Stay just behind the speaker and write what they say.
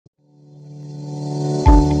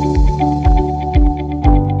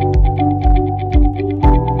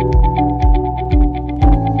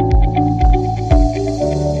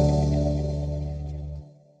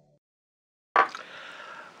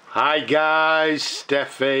guys,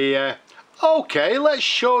 Steph here. Okay, let's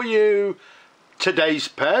show you today's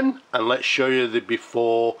pen and let's show you the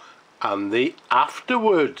before and the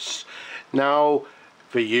afterwards. Now,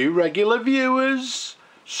 for you regular viewers,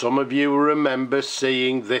 some of you will remember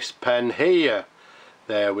seeing this pen here.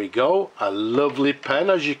 There we go, a lovely pen,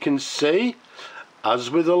 as you can see.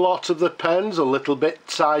 As with a lot of the pens, a little bit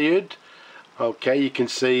tired. Okay, you can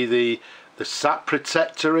see the sap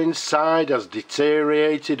protector inside has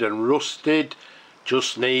deteriorated and rusted,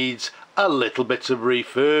 just needs a little bit of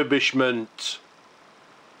refurbishment.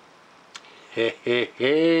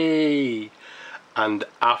 Hey. And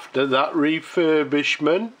after that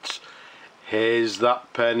refurbishment, here's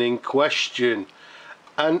that pen in question.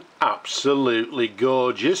 An absolutely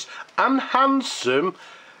gorgeous and handsome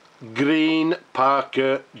green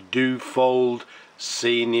Parker Duofold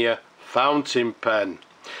Senior fountain pen.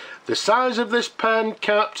 The size of this pen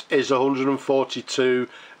capped is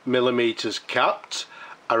 142mm capped.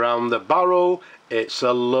 Around the barrel it's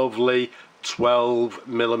a lovely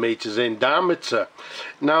 12mm in diameter.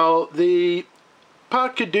 Now the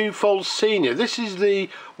Parker Duofold Senior, this is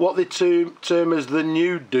what they term as the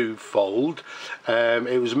new Duofold.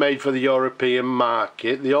 It was made for the European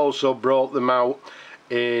market. They also brought them out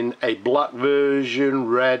in a black version,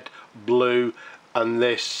 red, blue, and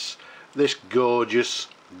this gorgeous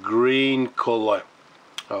green colour.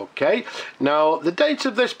 Okay, now the date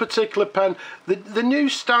of this particular pen, the new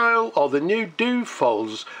style or the new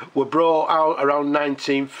Duofolds were brought out around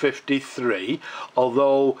 1953,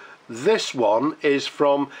 although this one is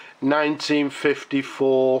from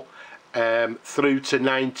 1954 through to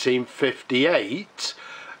 1958.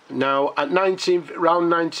 Now at around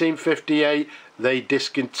 1958 they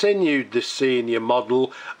discontinued the senior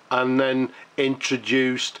model and then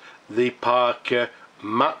introduced the Parker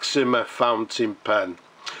Maxima fountain pen.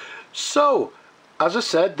 So as I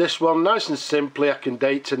said, this one nice and simply I can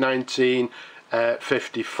date to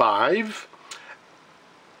 1955.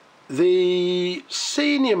 The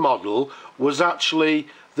senior model was actually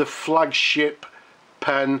the flagship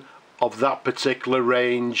pen of that particular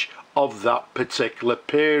range of that particular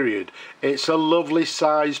period. It's a lovely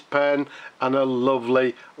size pen and a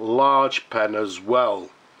lovely large pen as well.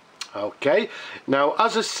 Okay, now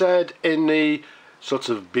as I said in the sort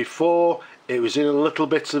of before, it was in a little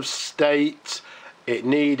bit of state. It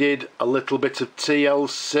needed a little bit of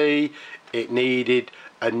TLC. It needed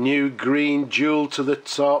a new green jewel to the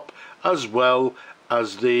top, as well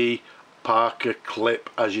as the Parker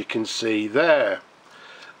clip, as you can see there.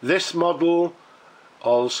 This model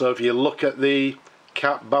also, if you look at the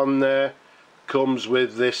cap band there, comes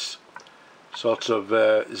with this sort of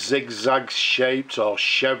zigzag shaped or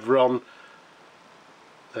chevron.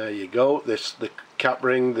 There you go, the cap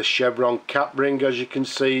ring, the chevron cap ring, as you can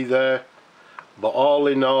see there. But all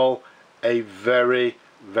in all, a very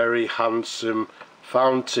handsome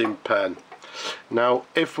fountain pen. Now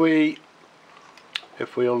if we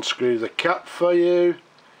unscrew the cap for you,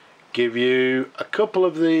 give you a couple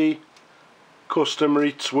of the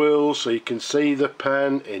customary twirls so you can see the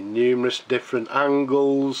pen in numerous different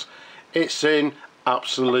angles. It's in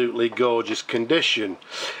absolutely gorgeous condition.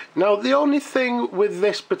 Now the only thing with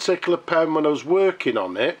this particular pen when I was working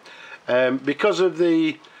on it, because of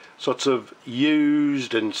the sort of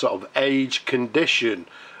used and sort of aged condition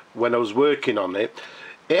when I was working on it,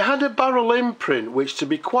 it had a barrel imprint which, to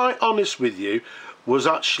be quite honest with you, was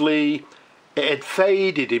actually, it had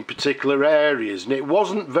faded in particular areas and it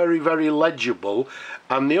wasn't very legible,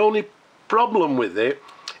 and the only problem with it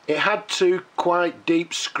had two quite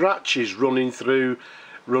deep scratches running through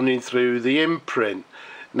the imprint.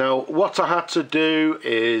 Now what I had to do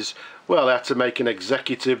is, well, I had to make an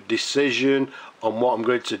executive decision on what I'm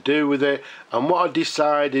going to do with it, and what I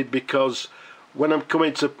decided, because when I'm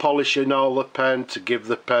coming to polishing all the pen to give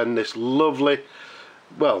the pen this lovely,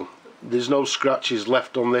 well, there's no scratches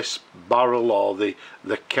left on this barrel or the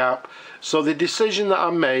cap, so the decision that I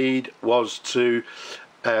made was to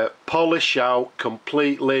polish out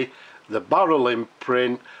completely the barrel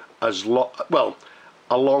imprint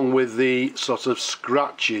along with the sort of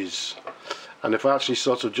scratches. And if I actually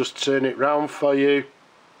sort of just turn it round for you,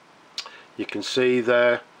 you can see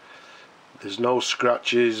there's no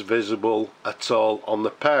scratches visible at all on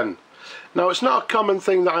the pen. Now it's not a common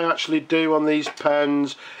thing that I actually do on these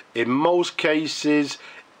pens. In most cases,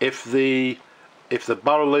 if the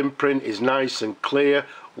barrel imprint is nice and clear,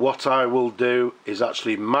 what I will do is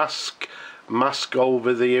actually mask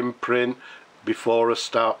over the imprint before I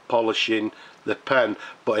start polishing the pen.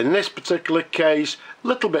 But in this particular case, a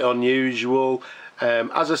little bit unusual.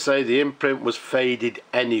 As I say, the imprint was faded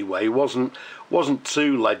anyway, wasn't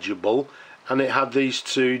too legible, and it had these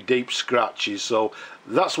two deep scratches. So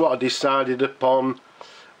that's what I decided upon.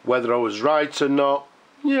 Whether I was right or not,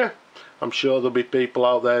 yeah, I'm sure there'll be people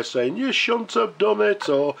out there saying you shouldn't have done it,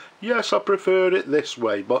 or yes, I prefer it this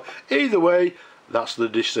way. But either way, that's the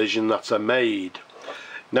decision that I made.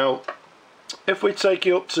 Now if we take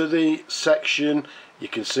it up to the section, you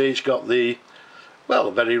can see it's got the,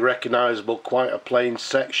 well, very recognisable, quite a plain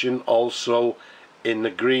section, also in the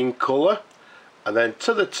green colour. And then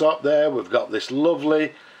to the top there we've got this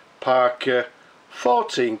lovely Parker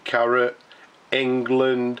 14 carat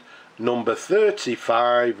England number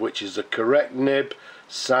 35, which is the correct nib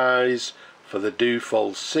size for the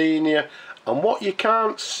Duofold Senior. And what you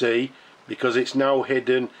can't see, because it's now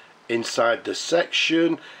hidden inside the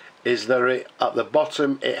section, is that at the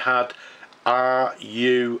bottom it had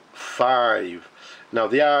RU5. Now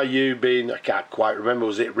the RU being, I can't quite remember,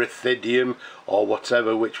 was it Ruthenium or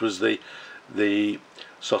whatever, which was the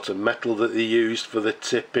sort of metal that they used for the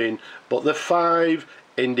tipping, but the 5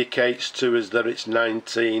 indicates to us that it's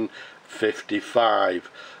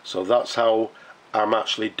 1955. So that's how I'm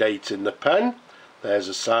actually dating the pen. There's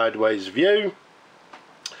a sideways view.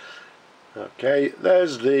 Okay,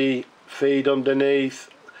 there's the feed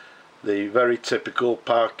underneath, the very typical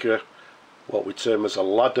Parker, what we term as a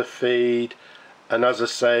ladder feed. And as I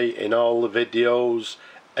say in all the videos,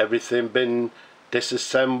 everything been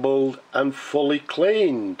disassembled and fully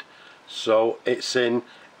cleaned, so it's in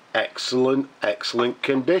excellent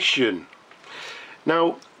condition.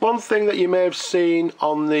 Now one thing that you may have seen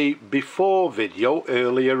on the before video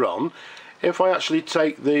earlier on, if I actually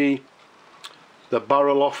take the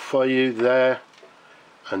barrel off for you there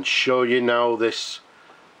and show you now this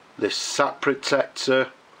sap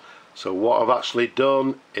protector. So what I've actually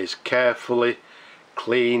done is carefully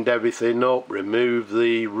cleaned everything up, removed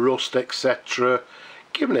the rust, etc.,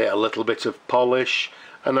 given it a little bit of polish,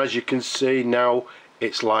 and as you can see now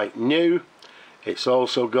it's like new. It's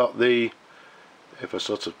also got the, if I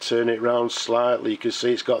sort of turn it around slightly, you can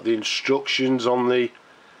see it's got the instructions on the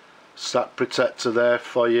sap protector there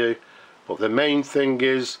for you. But the main thing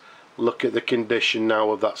is, look at the condition now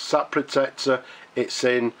of that sap protector. It's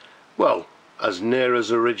in, well, as near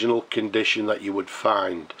as original condition that you would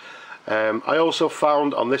find. I also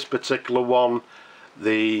found on this particular one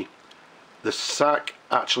the sack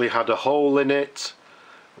actually had a hole in it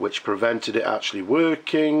which prevented it actually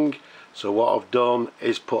working. So what I've done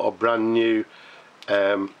is put a brand new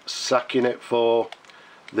sack in it for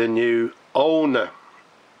the new owner.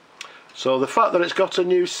 So the fact that it's got a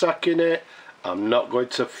new sack in it, I'm not going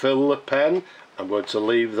to fill the pen. I'm going to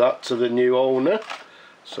leave that to the new owner.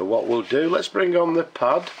 So what we'll do, let's bring on the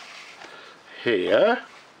pad here.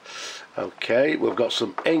 Okay, we've got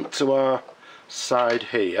some ink to our side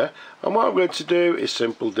here, and what I'm going to do is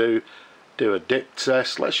simply do a dip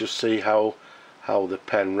test. Let's just see how the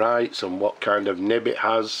pen writes and what kind of nib it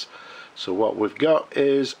has. So what we've got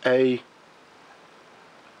is a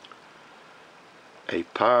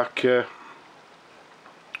Parker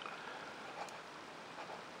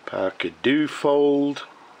Duofold,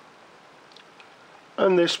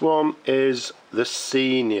 and this one is the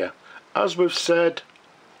Senior, as we've said,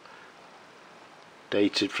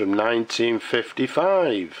 dated from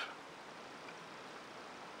 1955.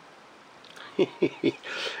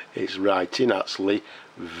 It's writing actually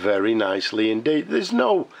very nicely indeed. There's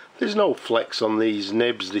no flex on these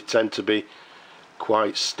nibs. They tend to be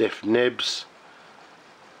quite stiff nibs,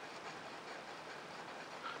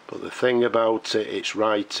 but the thing about it, it's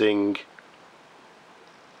writing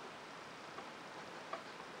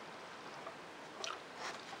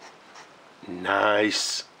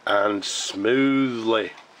nice and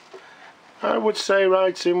smoothly. I would say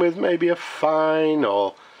writing with maybe a fine,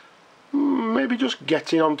 or maybe just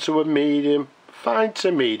getting onto a medium, fine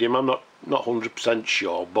to medium. I'm not 100%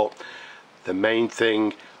 sure, but the main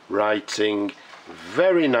thing, writing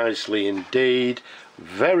very nicely indeed,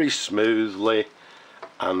 very smoothly,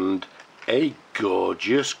 and a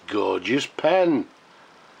gorgeous pen.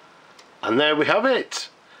 And there we have it,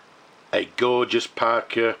 a gorgeous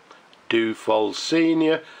Parker Duofold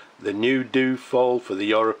Senior, the new Duofold for the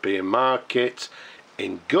European market,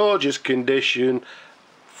 in gorgeous condition,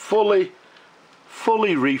 fully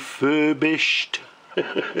refurbished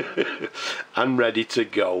and ready to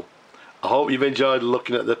go. I hope you've enjoyed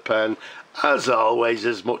looking at the pen, as always,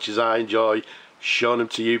 as much as I enjoy showing them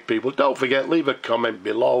to you people. Don't forget, leave a comment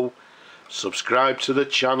below, subscribe to the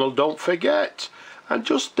channel, don't forget, and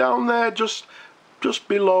just down there, just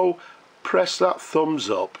below, press that thumbs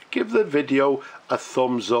up. Give the video a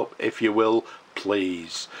thumbs up if you will,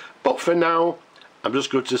 please. But for now, I'm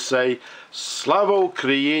just going to say Slava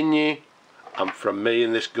Ukraini And from me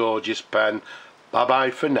and this gorgeous pen, bye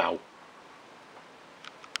bye for now.